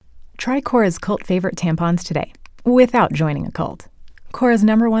Try Cora's cult favorite tampons today, without joining a cult. Cora's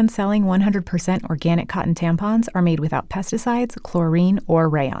 #1 selling 100% organic cotton tampons are made without pesticides, chlorine, or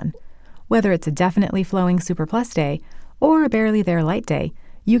rayon. Whether it's a definitely flowing Super Plus day or a barely there light day,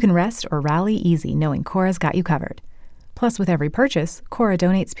 you can rest or rally easy knowing Cora's got you covered. Plus, with every purchase, Cora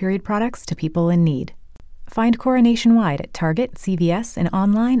donates period products to people in need. Find Cora nationwide at Target, CVS, and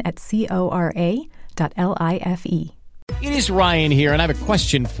online at cora.life. It is Ryan here, and I have a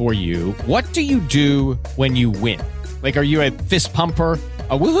question for you. What do you do when you win? Like, are you a fist pumper,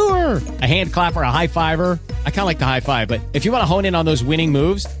 a woo-hooer, a hand clapper, a high-fiver? I kind of like the high-five, but if you want to hone in on those winning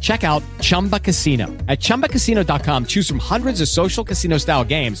moves, check out Chumba Casino. At ChumbaCasino.com, choose from hundreds of social casino-style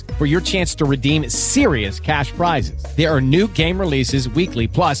games for your chance to redeem serious cash prizes. There are new game releases weekly,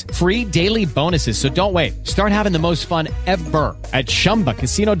 plus free daily bonuses, so don't wait. Start having the most fun ever at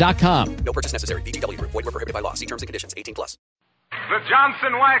ChumbaCasino.com. No purchase necessary. VGW. Void where prohibited by law. See terms and conditions. 18+. The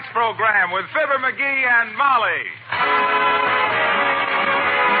Johnson Wax Program with Fibber, McGee, and Molly.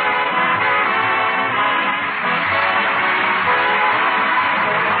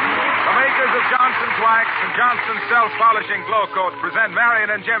 The makers of Johnson's Wax and Johnson's Self-Polishing Glow Coat present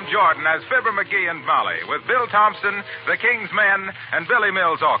Marion and Jim Jordan as Fibber, McGee, and Molly with Bill Thompson, the King's Men, and Billy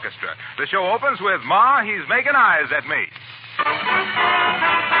Mills Orchestra. The show opens with Ma, He's Making Eyes at Me.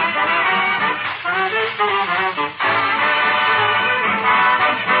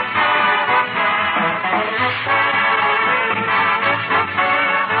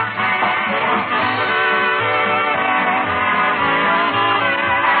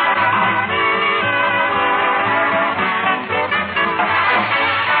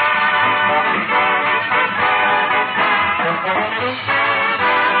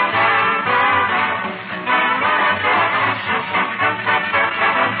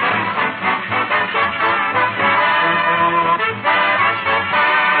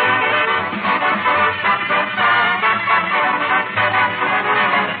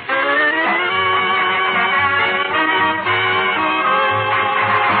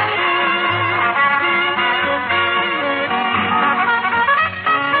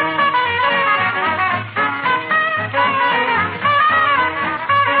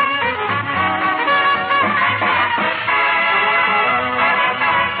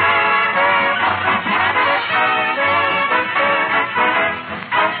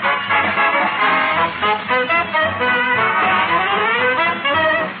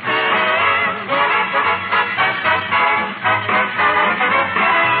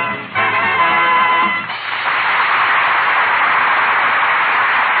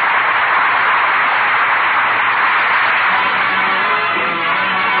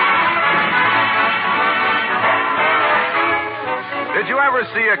 Did you ever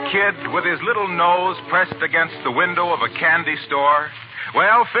see a kid with his little nose pressed against the window of a candy store?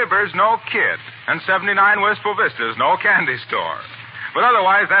 Well, Fibber's no kid, and 79 Wistful Vista's no candy store. But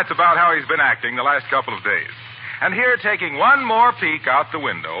otherwise, that's about how he's been acting the last couple of days. And here, taking one more peek out the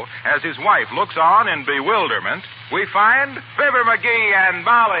window, as his wife looks on in bewilderment, we find Fibber, McGee, and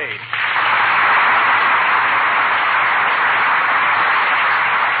Molly.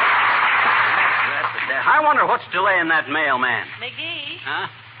 I wonder what's delaying that mailman. McGee? Huh?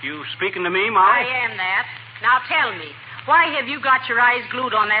 You speaking to me, Molly? I am that. Now tell me, why have you got your eyes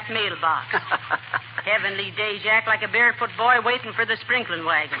glued on that mailbox? Heavenly days, you act like a barefoot boy waiting for the sprinkling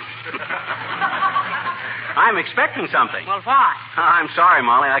wagon. I'm expecting something. Well, what? I'm sorry,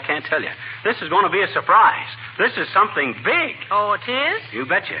 Molly, I can't tell you. This is going to be a surprise. This is something big. Oh, it is? You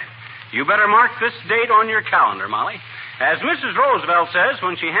betcha. You better mark this date on your calendar, Molly. As Mrs. Roosevelt says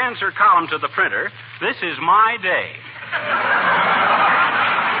when she hands her column to the printer, this is my day.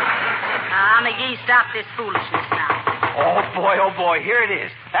 McGee, stop this foolishness now. Oh, boy, here it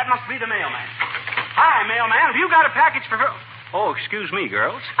is. That must be the mailman. Hi, mailman. Have you got a package for... Oh, excuse me,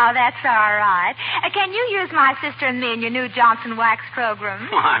 girls. Oh, that's all right. Can you use my sister and me in your new Johnson Wax program?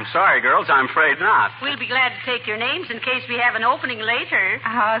 Well, I'm sorry, girls. I'm afraid not. We'll be glad to take your names in case we have an opening later.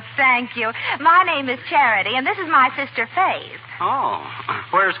 Oh, thank you. My name is Charity, and this is my sister, Faith. Oh,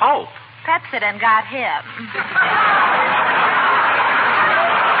 where's Hope? Pepsodent got him.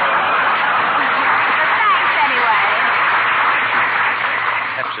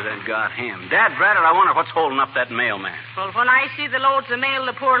 Pepsodent got him. Dad Braddock, I wonder what's holding up that mailman. Well, when I see the loads of mail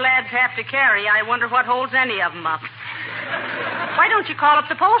the poor lads have to carry, I wonder what holds any of them up. Why don't you call up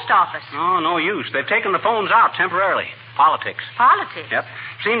the post office? Oh, no use. They've taken the phones out temporarily. Politics. Politics? Yep.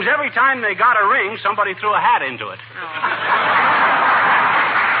 Seems every time they got a ring, somebody threw a hat into it. Oh.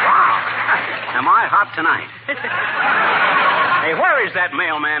 Wow. Am I hot tonight? Hey, where is that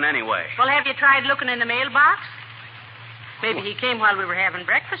mailman anyway? Well, have you tried looking in the mailbox? Maybe he came while we were having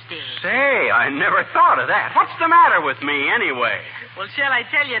breakfast, dearie. Say, I never thought of that. What's the matter with me, anyway? Well, shall I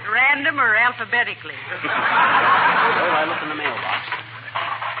tell you at random or alphabetically? Well, I look in the mailbox.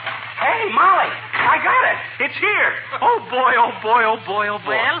 Hey, Molly, I got it. It's here. Oh, boy, oh, boy, oh, boy, oh,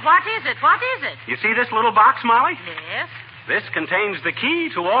 boy. Well, what is it? What is it? You see this little box, Molly? Yes. This contains the key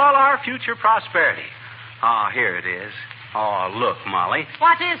to all our future prosperity. Ah, here it is. Oh, look, Molly.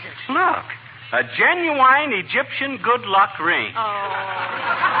 What is it? Look. A genuine Egyptian good luck ring. Oh.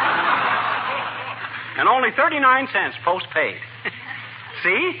 And only 39 cents postpaid.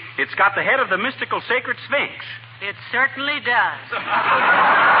 See? It's got the head of the mystical sacred sphinx. It certainly does.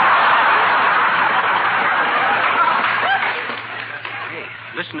 Hey,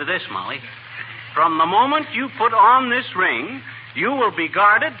 listen to this, Molly. From the moment you put on this ring, you will be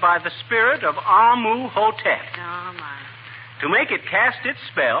guarded by the spirit of Amu Hotep. Oh, my. To make it cast its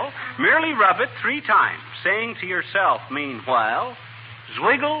spell, merely rub it 3 times, saying to yourself, meanwhile,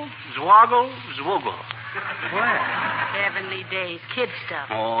 zwiggle, zwoggle, zwoogle. Well. Heavenly days. Kid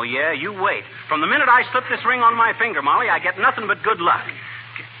stuff. Oh, yeah, you wait. From the minute I slip this ring on my finger, Molly, I get nothing but good luck.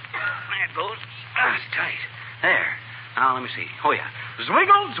 There it goes. Ah, it's tight. There. Now, let me see. Oh, yeah.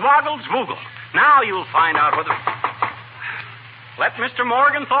 Zwiggle, zwoggle, zwoogle. Now you'll find out whether... Let Mr.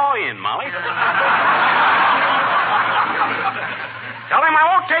 Morgenthau in, Molly. Tell him I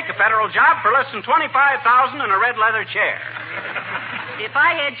won't take a federal job for less than $25,000 and a red leather chair. If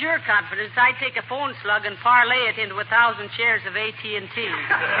I had your confidence, I'd take a phone slug and parlay it into 1,000 shares of AT&T.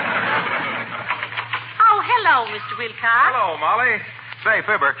 Oh, hello, Mr. Wilcox. Hello, Molly. Say,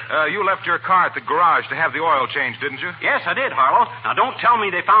 Fibber, you left your car at the garage to have the oil changed, didn't you? Yes, I did, Harlow. Now, don't tell me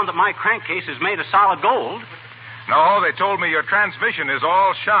they found that my crankcase is made of solid gold. No, they told me your transmission is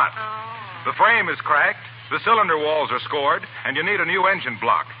all shot. Oh. The frame is cracked, the cylinder walls are scored, and you need a new engine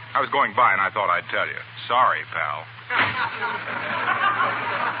block. I was going by and I thought I'd tell you. Sorry, pal.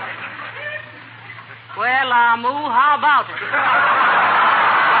 Well, Amu, how about it?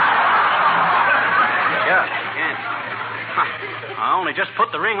 Yeah, can't. I only just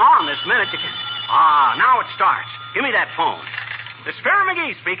put the ring on this minute. Ah, now it starts. Give me that phone. This is Fibber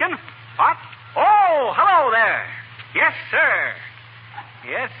McGee speaking. What? Oh, hello there. Yes, sir.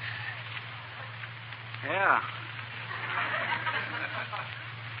 Yes. Yeah.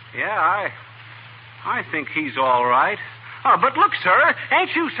 Yeah, I think he's all right. Oh, but look, sir,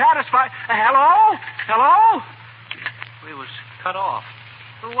 ain't you satisfied? Hello? Hello? We was cut off.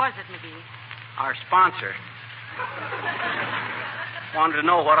 Who was it, McGee? Our sponsor. Wanted to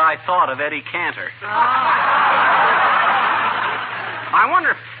know what I thought of Eddie Cantor. I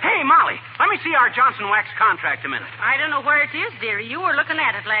wonder... Hey, Molly, let me see our Johnson Wax contract a minute. I don't know where it is, dearie. You were looking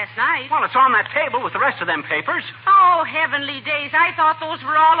at it last night. Well, it's on that table with the rest of them papers. Oh, heavenly days. I thought those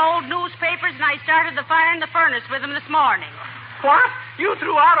were all old newspapers, and I started the fire in the furnace with them this morning. What? You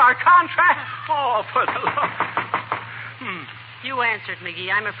threw out our contract? Oh, for the love... You answered, McGee.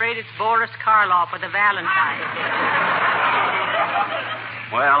 I'm afraid it's Boris Karloff with a Valentine.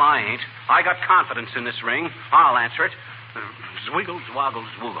 Well, I ain't. I got confidence in this ring. I'll answer it. Zwiggle, zwoggle,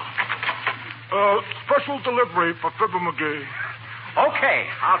 zwoogle. Special delivery for Fibber McGee. Okay,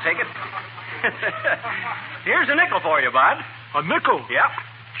 I'll take it. Here's a nickel for you, Bud. A nickel? Yep.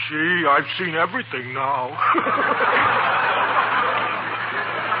 Gee, I've seen everything now.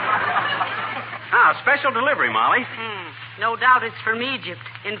 Now, special delivery, Molly. No doubt it's from Egypt,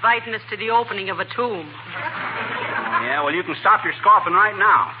 inviting us to the opening of a tomb. Yeah, well, you can stop your scoffing right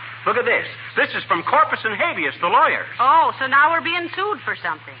now. Look at this. This is from Corpus and Habeas, the lawyers. Oh, so now we're being sued for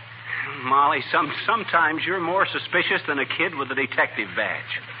something. Molly, sometimes you're more suspicious than a kid with a detective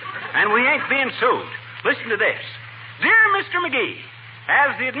badge. And we ain't being sued. Listen to this. Dear Mr. McGee,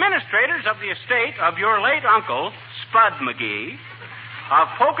 as the administrators of the estate of your late uncle, Spud McGee,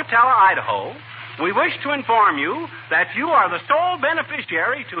 of Pocatello, Idaho, we wish to inform you that you are the sole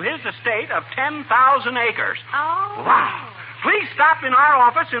beneficiary to his estate of 10,000 acres. Oh. Wow. Please stop in our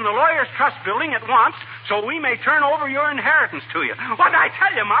office in the Lawyers' Trust Building at once so we may turn over your inheritance to you. What did I tell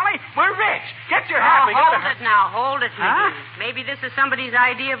you, Molly? We're rich. Get your hat. Hold it now. Hold it, Huh? McGee. Maybe this is somebody's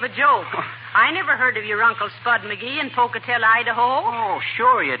idea of a joke. I never heard of your Uncle Spud McGee in Pocatello, Idaho. Oh,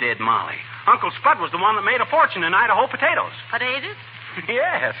 sure you did, Molly. Uncle Spud was the one that made a fortune in Idaho potatoes. Potatoes?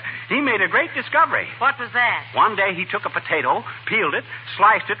 Yes. He made a great discovery. What was that? One day he took a potato, peeled it,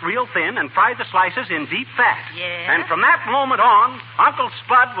 sliced it real thin, and fried the slices in deep fat. Yeah? And from that moment on, Uncle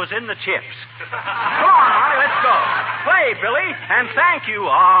Spud was in the chips. Come on, Molly, let's go. Play, Billy, and thank you,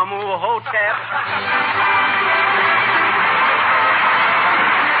 Amu Hotep.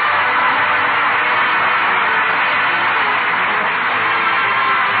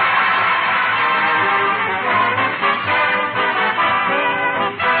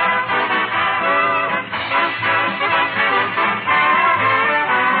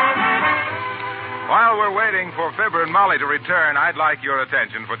 for Fibber and Molly to return, I'd like your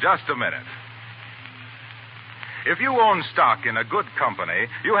attention for just a minute. If you own stock in a good company,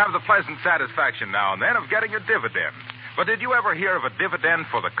 you have the pleasant satisfaction now and then of getting a dividend. But did you ever hear of a dividend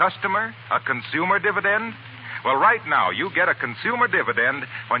for the customer? A consumer dividend? Well, right now, you get a consumer dividend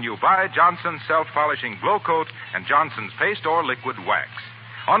when you buy Johnson's self-polishing glow coat and Johnson's paste or liquid wax.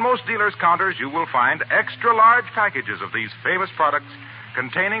 On most dealers' counters, you will find extra-large packages of these famous products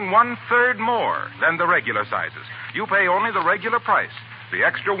containing 1/3 more than the regular sizes. You pay only the regular price. The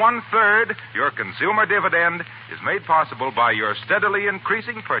extra 1/3, your consumer dividend, is made possible by your steadily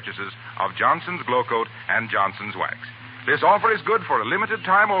increasing purchases of Johnson's glow coat and Johnson's wax. This offer is good for a limited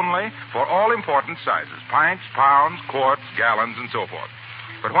time only for all important sizes, pints, pounds, quarts, gallons, and so forth.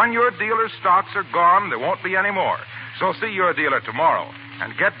 But when your dealer's stocks are gone, there won't be any more. So see your dealer tomorrow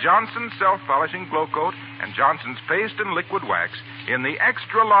and get Johnson's self-polishing glow coat and Johnson's paste and liquid wax in the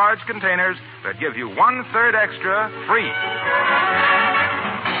extra-large containers that give you 1/3 extra free.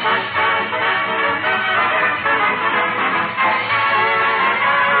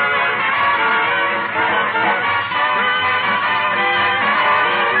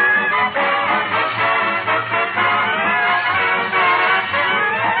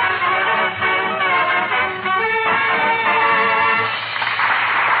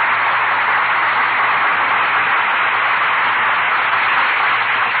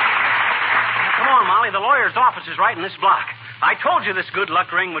 The lawyer's office is right in this block. I told you this good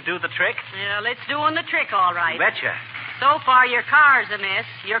luck ring would do the trick. Well, it's doing the trick, all right. Betcha. So far, your car's a mess.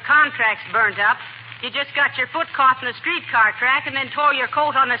 Your contract's burnt up. You just got your foot caught in a streetcar track and then tore your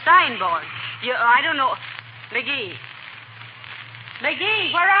coat on a signboard. I don't know. McGee.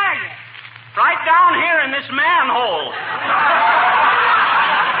 McGee, where are you? Right down here in this manhole.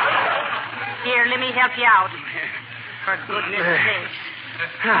 Here, let me help you out. For goodness sakes.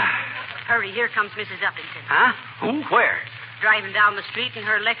 Hurry, here comes Mrs. Uppington. Huh? Who? Where? Driving down the street in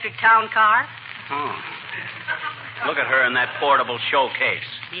her electric town car. Oh. Look at her in that portable showcase.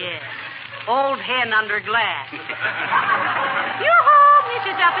 Yes. Old hen under glass. Yoo-hoo,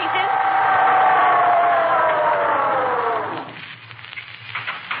 Mrs. Uppington.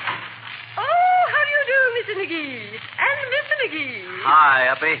 Oh, how do you do, Mr. McGee? And Mr. McGee. Hi,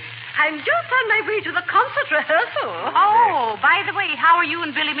 Uppy. I'm just on my way to the concert rehearsal. Oh, by the way, how are you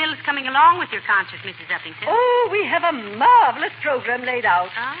and Billy Mills coming along with your concert, Mrs. Uppington? Oh, we have a marvelous program laid out.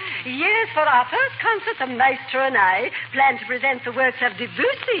 Oh. Yes, for our first concert, the maestro and I plan to present the works of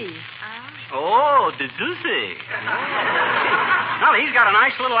Debussy. Oh, Debussy. Well, he's got a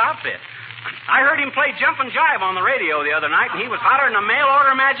nice little outfit. I heard him play Jump and Jive on the radio the other night, and he was hotter than a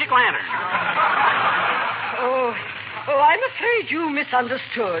mail-order magic lantern. Oh, I'm afraid you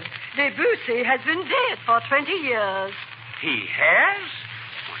misunderstood. Debussy has been dead for 20 years. He has?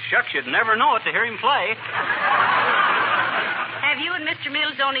 Well, shucks, you'd never know it to hear him play. Have you and Mr.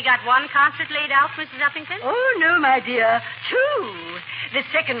 Mills only got one concert laid out, Mrs. Uppington? Oh, no, my dear. 2. The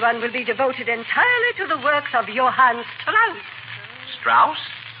second one will be devoted entirely to the works of Johann Strauss. Strauss?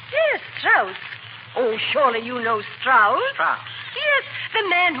 Yes, Strauss. Oh, surely you know Strauss. Strauss. Yes, the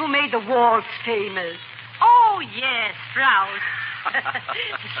man who made the waltz famous. Oh, yes, Strauss.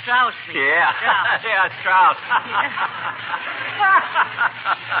 Strauss. Yeah. Strauss. Yeah, Strauss.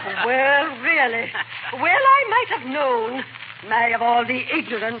 Well, really. Well, I might have known. My, of all the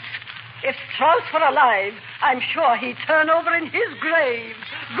ignorance. If Strauss were alive, I'm sure he'd turn over in his grave.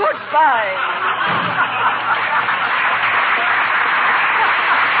 Goodbye.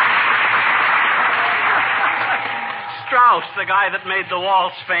 Strauss, the guy that made the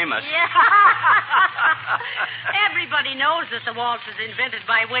waltz famous. Yeah. Everybody knows that the waltz was invented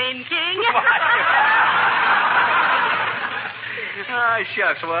by Wayne King.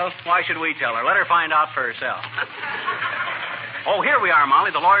 Shucks. Well, why should we tell her? Let her find out for herself. Oh, here we are,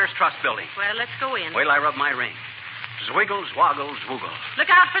 Molly, the Lawyer's Trust Building. Well, let's go in. Wait till I rub my ring. Zwiggle, zwoggle, zwoogle. Look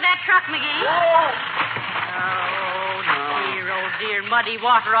out for that truck, McGee. Whoa! Oh, dear, muddy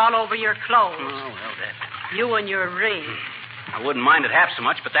water all over your clothes. Oh, well, that... You and your ring. I wouldn't mind it half so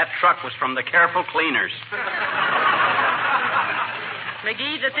much, but that truck was from the Careful Cleaners.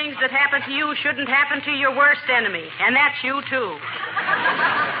 McGee, the things that happen to you shouldn't happen to your worst enemy, and that's you, too.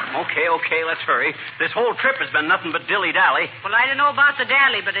 Okay, let's hurry. This whole trip has been nothing but dilly-dally. Well, I don't know about the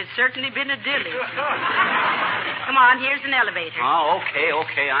dally, but it's certainly been a dilly. Come on, here's an elevator. Oh,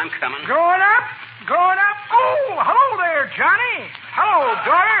 okay, I'm coming. Going up? Oh, hello there, Johnny. Hello,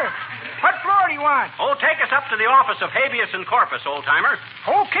 daughter. What floor do you want? Oh, take us up to the office of habeas and corpus, old-timer.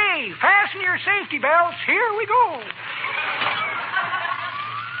 Okay, fasten your safety belts. Here we go.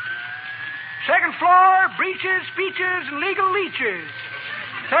 Second floor, breaches, speeches, and legal leeches.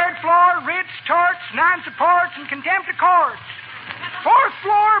 Third floor, writs, torts, non-supports, and contempt of courts. Fourth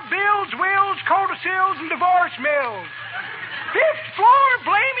floor, bills, wills, codicils, and divorce mills. Fifth floor,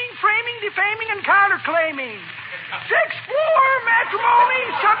 blaming, framing, defaming, and counterclaiming. Sixth floor, matrimony,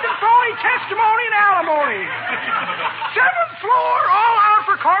 subject folly, testimony, and alimony. Seventh floor, all out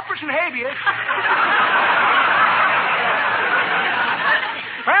for corpus and habeas.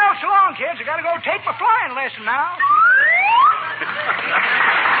 Well, so long, kids. I gotta go take my flying lesson now.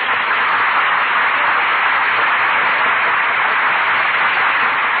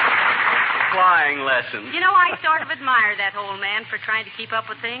 Flying lesson. You know, I sort of admire that old man for trying to keep up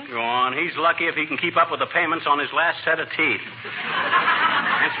with things. Go on. He's lucky if he can keep up with the payments on his last set of teeth.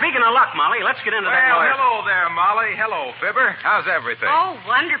 And speaking of luck, Molly, let's get into that Well, lawyer. hello there, Molly. Hello, Fibber. How's everything? Oh,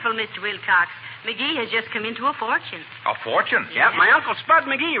 wonderful, Mr. Wilcox. McGee has just come into a fortune. A fortune? Yeah, my Uncle Spud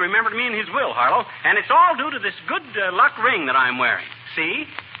McGee remembered me in his will, Harlow, and it's all due to this good luck ring that I'm wearing. See?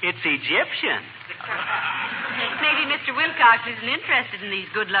 It's Egyptian. Maybe Mr. Wilcox isn't interested in these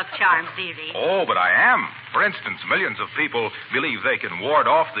good luck charms, dearie. Oh, but I am. For instance, millions of people believe they can ward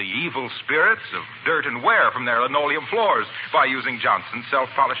off the evil spirits of dirt and wear from their linoleum floors by using Johnson's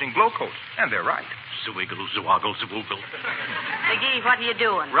self-polishing glow coat. And they're right. Zwiggle, zwoggle, zwoogle. McGee, what are you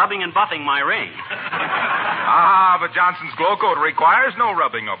doing? Rubbing and buffing my ring. But Johnson's glow coat requires no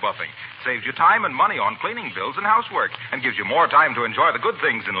rubbing or buffing. Saves you time and money on cleaning bills and housework, and gives you more time to enjoy the good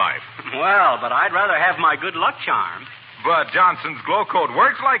things in life. Well, but I'd rather have my good luck charm. But Johnson's glow coat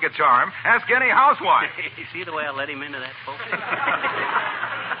works like a charm. Ask any housewife. See the way I let him into that, folks?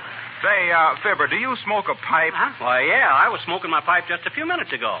 Say, Fibber, do you smoke a pipe? Huh? Why, yeah, I was smoking my pipe just a few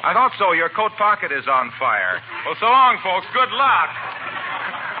minutes ago. I thought so. Your coat pocket is on fire. Well, so long, folks. Good luck.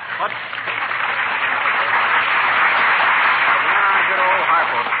 What? Good old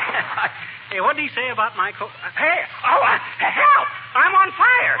Harpo. Hey, what did he say about my coat? Hey, help! I'm on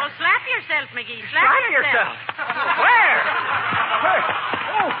fire. Well, slap yourself, McGee. Slap yourself. Where?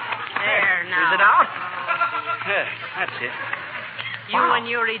 Oh. There, now. Is it out? That's it. You and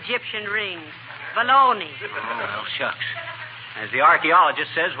your Egyptian rings. Baloney. Oh, well, shucks. As the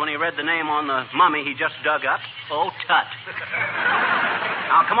archaeologist says when he read the name on the mummy he just dug up, oh, tut.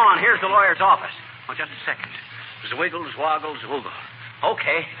 Now, come on, here's the lawyer's office. Oh, just a second. Zwiggle, zwoggle, zwoogle.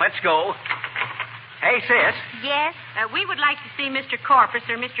 Okay, let's go. Hey, sis. Yes? We would like to see Mr. Corpus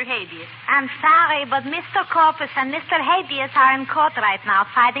or Mr. Habeas. I'm sorry, but Mr. Corpus and Mr. Habeas are in court right now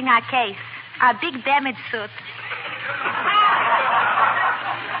fighting our case. Our big damage suit.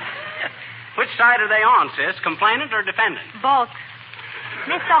 Which side are they on, sis? Complainant or defendant? Both.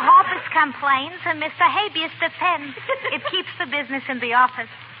 Mr. Corpus complains and Mr. Habeas defends. It keeps the business in the office.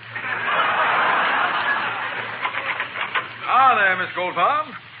 Ah, there, Miss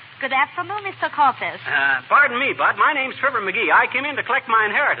Goldfarb. Good afternoon, Mr. Corpus. Pardon me, Bud. My name's Fibber McGee. I came in to collect my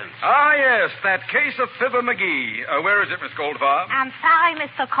inheritance. Ah, yes, that case of Fibber McGee. Where is it, Miss Goldfarb? I'm sorry,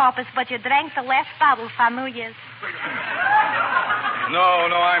 Mr. Corpus, but you drank the last bottle for New Year's. No,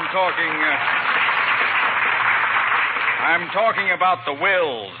 I'm talking about the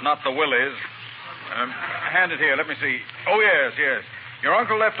wills, not the willies. Hand it here. Let me see. Oh, yes. Your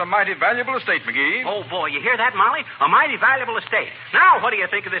uncle left a mighty valuable estate, McGee. Oh, boy, you hear that, Molly? A mighty valuable estate. Now, what do you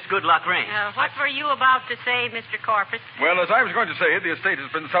think of this good luck ring? What were you about to say, Mr. Corpus? Well, as I was going to say, the estate has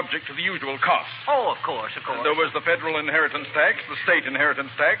been subject to the usual costs. Oh, of course. There was the federal inheritance tax, the state inheritance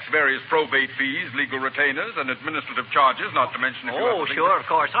tax, various probate fees, legal retainers, and administrative charges, not to mention a few other things. Sure, of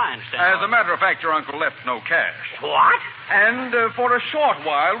course, I understand. As a matter of fact, your uncle left no cash. What? And for a short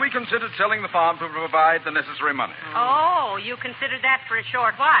while, we considered selling the farm to provide the necessary money. Oh, you considered that for a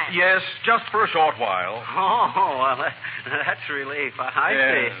short while? Yes, just for a short while. Oh, well, that's a relief. I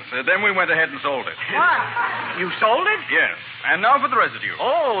yes. see. Then we went ahead and sold it. What? You sold it? Yes. And now for the residue.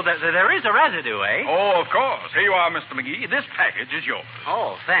 Oh, there is a residue, eh? Oh, of course. Here you are, Mr. McGee. This package is yours.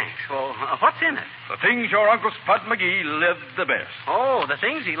 Oh, thanks. Well, what's in it? The things your Uncle Spud McGee lived the best. Oh, the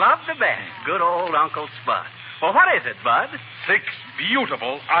things he loved the best. Good old Uncle Spud. Well, what is it, Bud? 6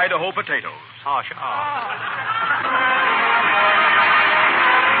 beautiful Idaho potatoes. Oh, sure.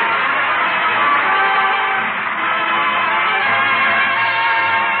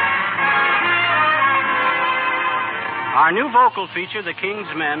 Our new vocal feature, The King's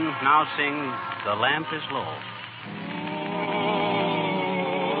Men, now sing The Lamp is Low.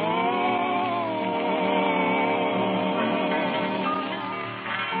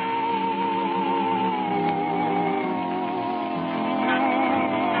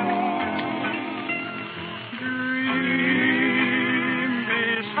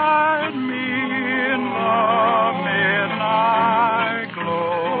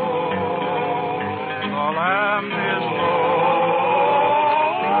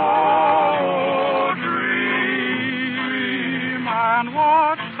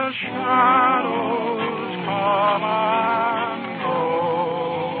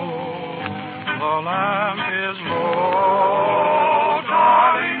 lamp is low.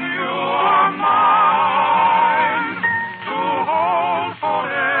 Darling, you are mine to hold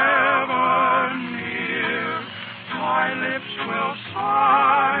forever near. My lips will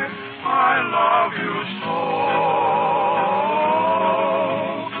sigh, I love you so.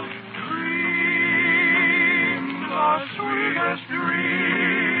 Dream the sweetest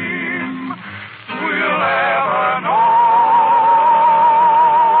dream we'll ever know.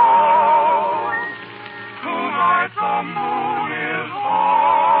 Tonight the moon is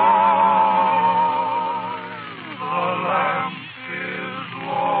high, the lamp is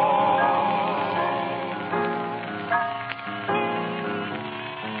low.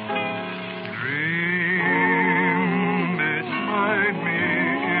 Dream beside me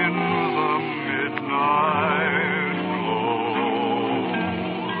in the midnight glow.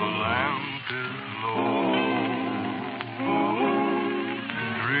 The lamp is low.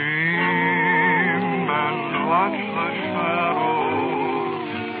 Dream and watch the shadows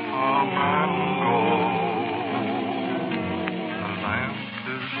come and go. The lamp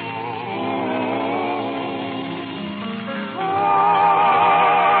is low.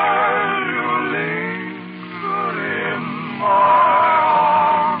 While you linger in my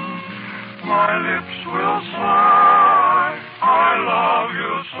arms, my lips will sigh, I love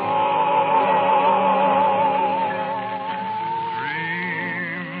you so.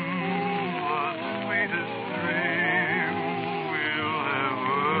 Dream the sweetest dream we'll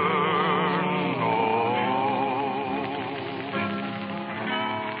ever know.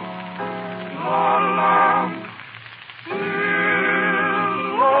 The lamp is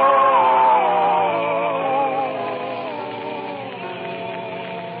low.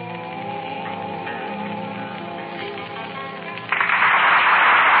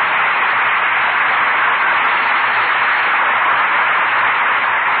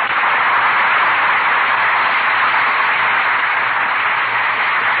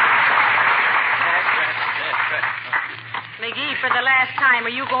 McGee, for the last time,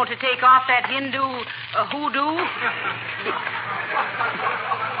 are you going to take off that Hindu hoodoo?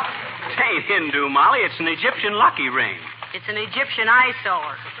 It ain't Hindu, Molly. It's an Egyptian lucky ring. It's an Egyptian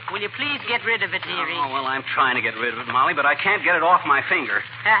eyesore. Will you please get rid of it, dearie? Oh, well, I'm trying to get rid of it, Molly, but I can't get it off my finger.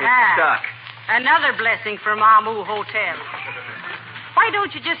 It's Aha. stuck. Another blessing from Mamu Hotel. Why don't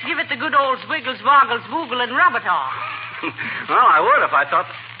you just give it the good old swiggles, woggles, woogle, and rub it off? Well, I would if I thought...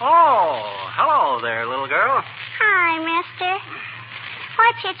 Oh, hello there, little girl. Hi, mister.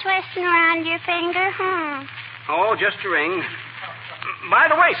 What you twisting around your finger, Oh, just a ring. By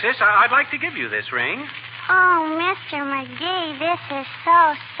the way, sis, I'd like to give you this ring. Oh, Mr. McGee, this is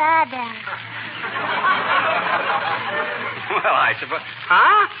so sudden. Well, I suppose...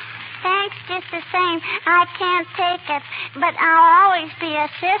 Huh? Thanks just the same. I can't take it, but I'll always be a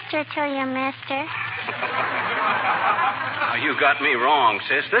sister to you, mister. Oh, you got me wrong,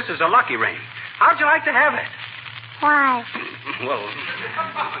 sis. This is a lucky ring. How'd you like to have it? Why? Well,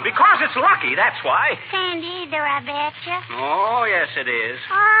 because it's lucky, that's why. Can't either, I betcha. Oh, yes, it is.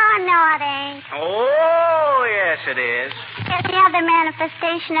 Oh, no, it ain't. Oh, yes, it is. Every other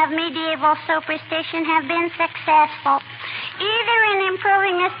manifestation of medieval superstition have been successful, either in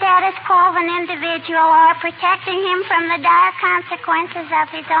improving the status quo of an individual or protecting him from the dire consequences of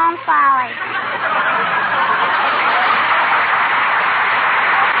his own folly.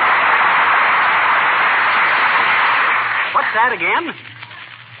 What's that again?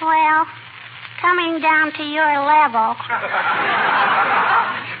 Well, coming down to your level,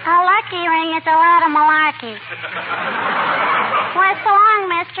 a lucky ring is a lot of malarkey. Well, so long,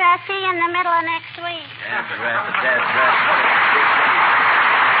 mister. I'll see you in the middle of next week. That's right.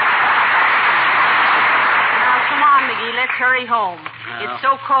 Now, come on, McGee. Let's hurry home. No. It's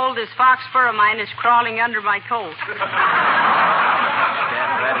so cold this fox fur of mine is crawling under my coat.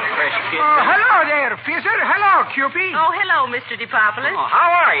 That is fresh kid. Oh, hello there, Fizzer. Hello, Cupid. Oh, hello, Mr. DePopulis. Oh, how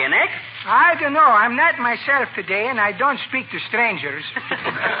are you, Nick? I don't know. I'm not myself today, and I don't speak to strangers. Oh,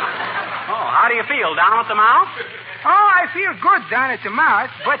 how do you feel? Down at the mouth? Oh, I feel good down at the mouth,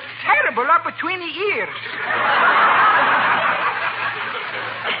 but terrible up between the ears.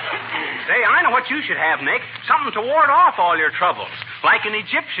 Say, I know what you should have, Nick. Something to ward off all your troubles. Like an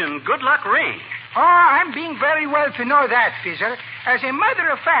Egyptian good luck ring. Oh, I'm being very well to know that, Fizzer. As a matter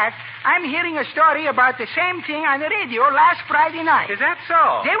of fact, I'm hearing a story about the same thing on the radio last Friday night. Is that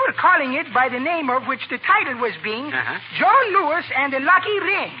so? They were calling it by the name of which the title was being Joe Louis and the Lucky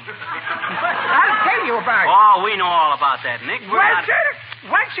Ring. I'll tell you about it. Oh, we know all about that, Nick. Well, sir,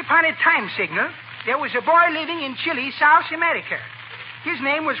 once upon a time, Signal, there was a boy living in Chile, South America. His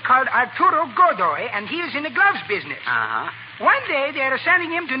name was called Arturo Godoy, and he was in the gloves business. One day they are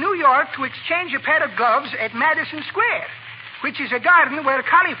sending him to New York to exchange a pair of gloves at Madison Square, which is a garden where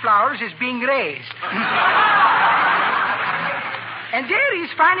cauliflowers is being raised. And there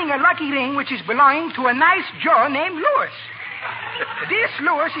he's finding a lucky ring which is belonging to a nice Joe named Louis. This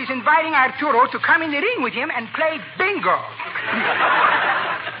Louis is inviting Arturo to come in the ring with him and play bingo.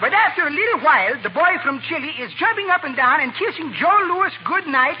 But after a little while, the boy from Chile is jumping up and down and kissing Joe Louis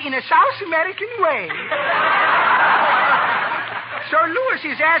goodnight in a South American way. So Louis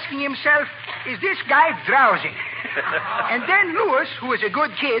is asking himself, is this guy drowsy? And then Louis, who is a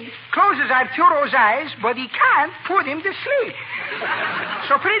good kid, closes Arturo's eyes, but he can't put him to sleep.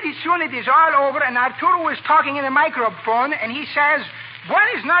 So pretty soon it is all over, and Arturo is talking in a microphone, and he says,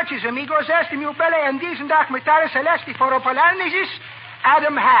 Buenas noches, amigos. Este mi bella and decent documentary celesti for Opalanesis,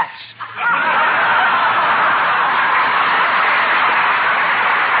 Adam Haas.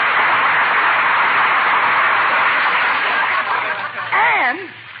 And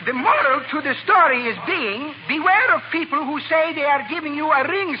the moral to the story is beware of people who say they are giving you a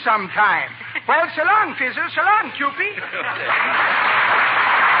ring sometime. Well, so long, Fizzle. So long, Cupid.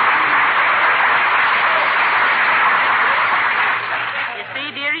 You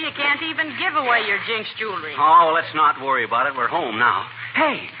see, dearie, you can't even give away your jinx jewelry. Oh, let's not worry about it. We're home now.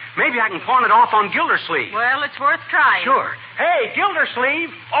 Hey, maybe I can pawn it off on Gildersleeve. Well, it's worth trying. Sure. Hey,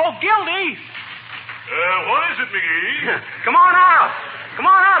 Gildersleeve. Oh, Gildy. What is it, McGee? Come on out. Come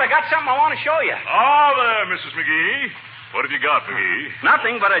on out. I got something I want to show you. Oh, there, Mrs. McGee. What have you got, McGee?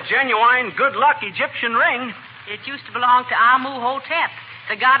 Nothing but a genuine good luck Egyptian ring. It used to belong to Amu Hotep,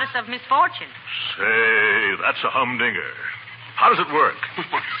 the goddess of misfortune. Say, that's a humdinger. How does it work?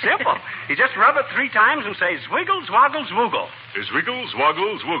 Simple. You just rub it 3 times and say, zwiggle, zwoggle, zwoogle. Zwiggles,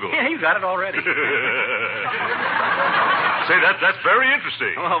 woggles, woogle. Yeah, you got it already. Say, that's very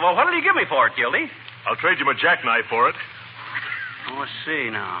interesting. Well, what'll you give me for it, Gildy? I'll trade you my jackknife for it. Oh, let's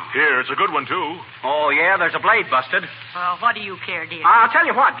see now. Here, it's a good one, too. Oh, yeah, there's a blade busted. Well, what do you care, dear? I'll tell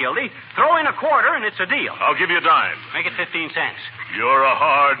you what, Gildy. Throw in a quarter and it's a deal. I'll give you a dime. Make it 15 cents. You're a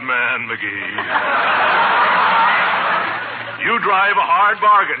hard man, McGee. You drive a hard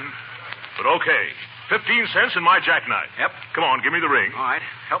bargain. But okay. 15 cents and my jackknife. Yep. Come on, give me the ring. All right.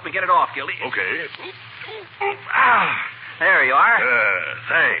 Help me get it off, Gildy. Okay. There you are.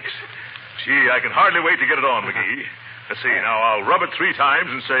 Thanks. Gee, I can hardly wait to get it on, McGee. Let's see. Now, I'll rub it 3 times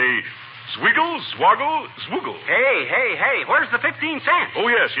and say, zwiggle, swoggle, zwoogle. Hey. Where's the 15 cents? Oh,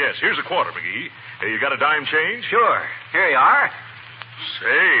 yes. Here's a quarter, McGee. Hey, you got a dime change? Sure. Here you are.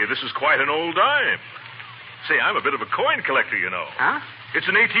 Say, this is quite an old dime. Say, I'm a bit of a coin collector, you know. Huh? It's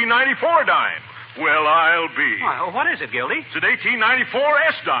an 1894 dime. Well, I'll be. Well, what is it, Gildy? It's an 1894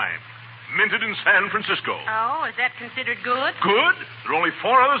 S dime. Minted in San Francisco. Oh, is that considered good? Good? There are only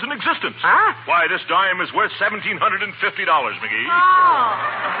 4 others in existence. Huh? Why, this dime is worth $1,750, McGee. Oh,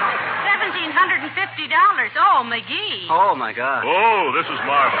 $1,750. Oh, McGee. Oh, my God. Oh, this is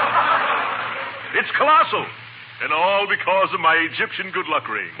marvelous. It's colossal. And all because of my Egyptian good luck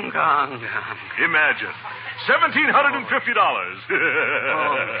ring. Gone. Imagine. $1,750.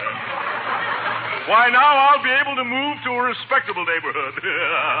 Why, now I'll be able to move to a respectable neighborhood.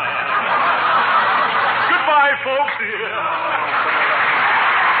 Goodbye, folks.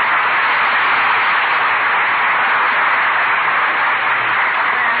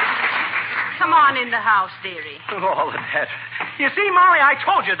 Come on in the house, dearie. All of that. You see, Molly, I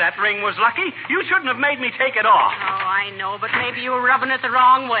told you that ring was lucky. You shouldn't have made me take it off. Oh, I know, but maybe you were rubbing it the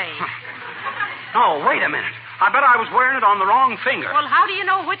wrong way. Oh, wait a minute. I bet I was wearing it on the wrong finger. Well, how do you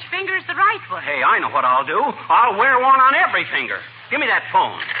know which finger's the right one? Hey, I know what I'll do. I'll wear one on every finger. Give me that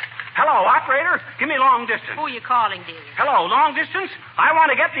phone. Hello, operator. Give me long distance. Who are you calling, dearie? Hello, long distance? I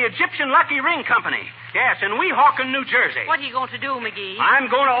want to get the Egyptian Lucky Ring Company. Yes, in Weehawken, New Jersey. What are you going to do, McGee? I'm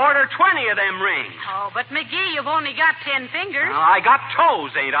going to order 20 of them rings. Oh, but McGee, you've only got 10 fingers. I got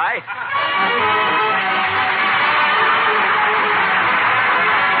toes, ain't I?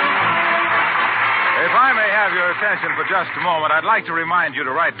 If I may have your attention for just a moment, I'd like to remind you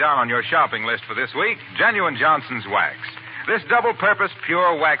to write down on your shopping list for this week, Genuine Johnson's Wax. This double-purpose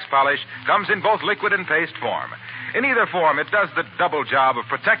pure wax polish comes in both liquid and paste form. In either form, it does the double job of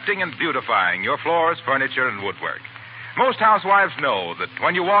protecting and beautifying your floors, furniture, and woodwork. Most housewives know that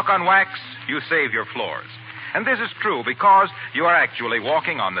when you walk on wax, you save your floors. And this is true because you are actually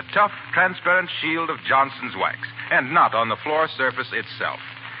walking on the tough, transparent shield of Johnson's Wax, and not on the floor surface itself.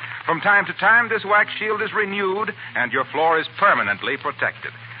 From time to time, this wax shield is renewed, and your floor is permanently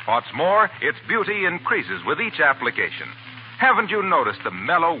protected. What's more, its beauty increases with each application. Haven't you noticed the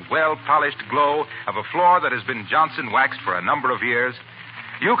mellow, well-polished glow of a floor that has been Johnson waxed for a number of years?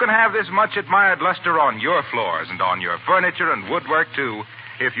 You can have this much admired luster on your floors and on your furniture and woodwork, too,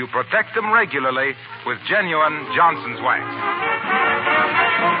 if you protect them regularly with genuine Johnson's Wax.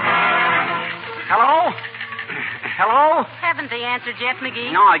 Hello? Hello? Haven't they answered Jeff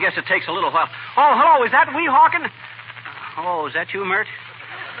McGee? No, I guess it takes a little while. Oh, hello, is that Weehawken? Oh, is that you, Mert?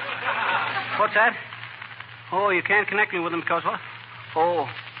 What's that? Oh, you can't connect me with him because what?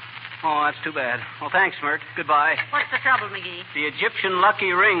 Oh, that's too bad. Well, thanks, Mert. Goodbye. What's the trouble, McGee? The Egyptian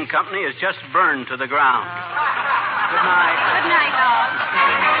Lucky Ring Company is just burned to the ground. Good night. Good night, all.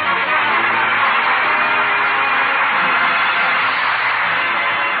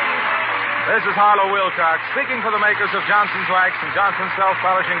 This is Harlow Wilcox, speaking for the makers of Johnson's Wax and Johnson's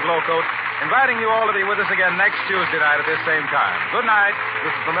Self-Polishing Glow Coat, inviting you all to be with us again next Tuesday night at this same time. Good night.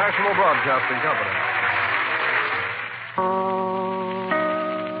 This is the National Broadcasting Company.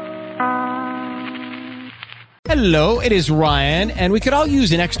 Hello, it is Ryan, and we could all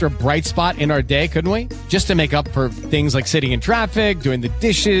use an extra bright spot in our day, couldn't we? Just to make up for things like sitting in traffic, doing the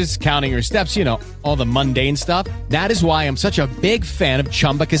dishes, counting your steps, all the mundane stuff. That is why I'm such a big fan of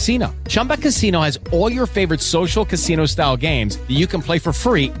Chumba Casino. Chumba Casino has all your favorite social casino-style games that you can play for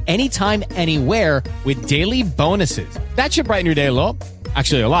free anytime, anywhere with daily bonuses. That should brighten your day a little.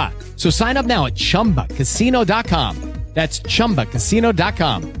 Actually, a lot. So sign up now at ChumbaCasino.com. That's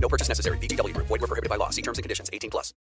ChumbaCasino.com. No purchase necessary. VGW Group. Void where prohibited by law. See terms and conditions. 18+.